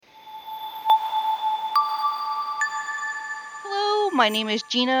my name is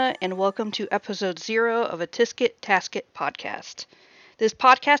Gina, and welcome to episode 0 of a Tisket Tasket podcast. This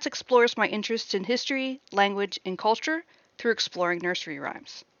podcast explores my interests in history, language, and culture through exploring nursery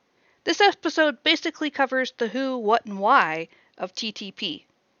rhymes. This episode basically covers the who, what, and why of TTP.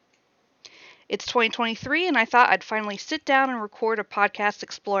 It's 2023, and I thought I'd finally sit down and record a podcast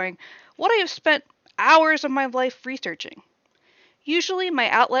exploring what I have spent hours of my life researching. Usually, my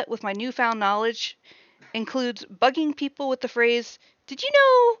outlet with my newfound knowledge includes bugging people with the phrase, "Did you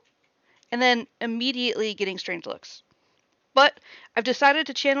know?" and then immediately getting strange looks. But I've decided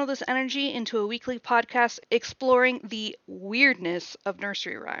to channel this energy into a weekly podcast exploring the weirdness of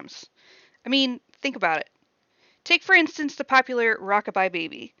nursery rhymes. I mean, think about it. Take, for instance, the popular Rockabye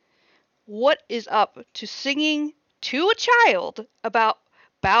Baby. What is up to singing to a child about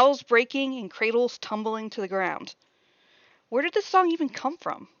boughs breaking and cradles tumbling to the ground? Where did this song even come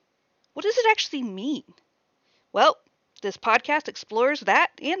from? What does it actually mean? Well, this podcast explores that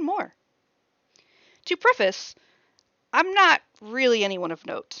and more. To preface, I'm not really anyone of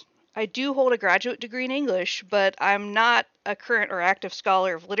note. I do hold a graduate degree in English, but I'm not a current or active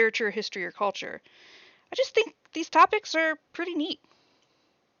scholar of literature, history, or culture. I just think these topics are pretty neat.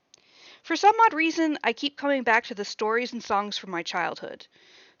 For some odd reason, I keep coming back to the stories and songs from my childhood.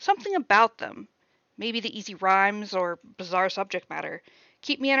 Something about them, maybe the easy rhymes or bizarre subject matter,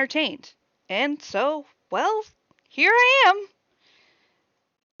 keep me entertained. And so, well, here I am.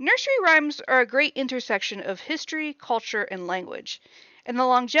 Nursery rhymes are a great intersection of history, culture, and language, and the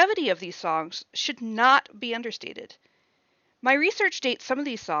longevity of these songs should not be understated. My research dates some of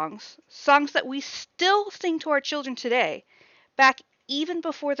these songs that we still sing to our children today, back even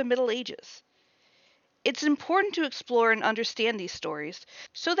before the Middle Ages. It's important to explore and understand these stories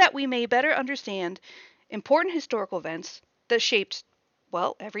so that we may better understand important historical events that shaped,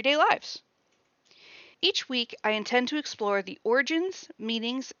 well, everyday lives. Each week, I intend to explore the origins,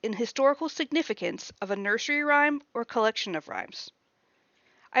 meanings, and historical significance of a nursery rhyme or collection of rhymes.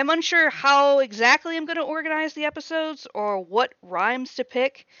 I'm unsure how exactly I'm going to organize the episodes or what rhymes to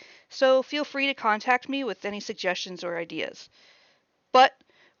pick, so feel free to contact me with any suggestions or ideas. But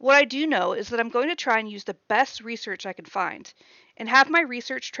what I do know is that I'm going to try and use the best research I can find, and have my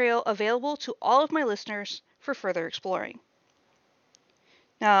research trail available to all of my listeners for further exploring.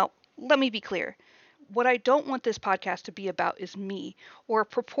 Now, let me be clear. What I don't want this podcast to be about is me or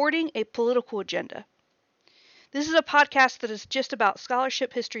purporting a political agenda. This is a podcast that is just about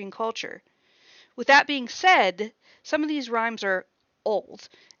scholarship, history, and culture. With that being said, some of these rhymes are old,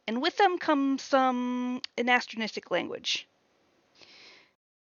 and with them comes some anachronistic language.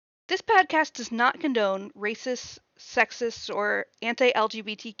 This podcast does not condone racist, sexist, or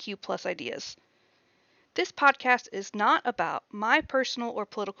anti-LGBTQ plus ideas. This podcast is not about my personal or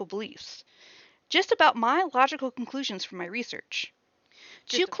political beliefs, just about my logical conclusions from my research.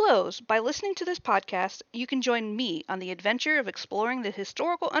 To close, by listening to this podcast, you can join me on the adventure of exploring the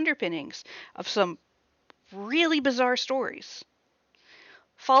historical underpinnings of some really bizarre stories.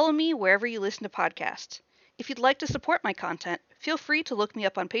 Follow me wherever you listen to podcasts. If you'd like to support my content, feel free to look me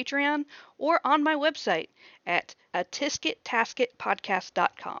up on Patreon or on my website at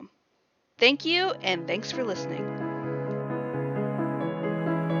atiskettasketpodcast.com. Thank you, and thanks for listening.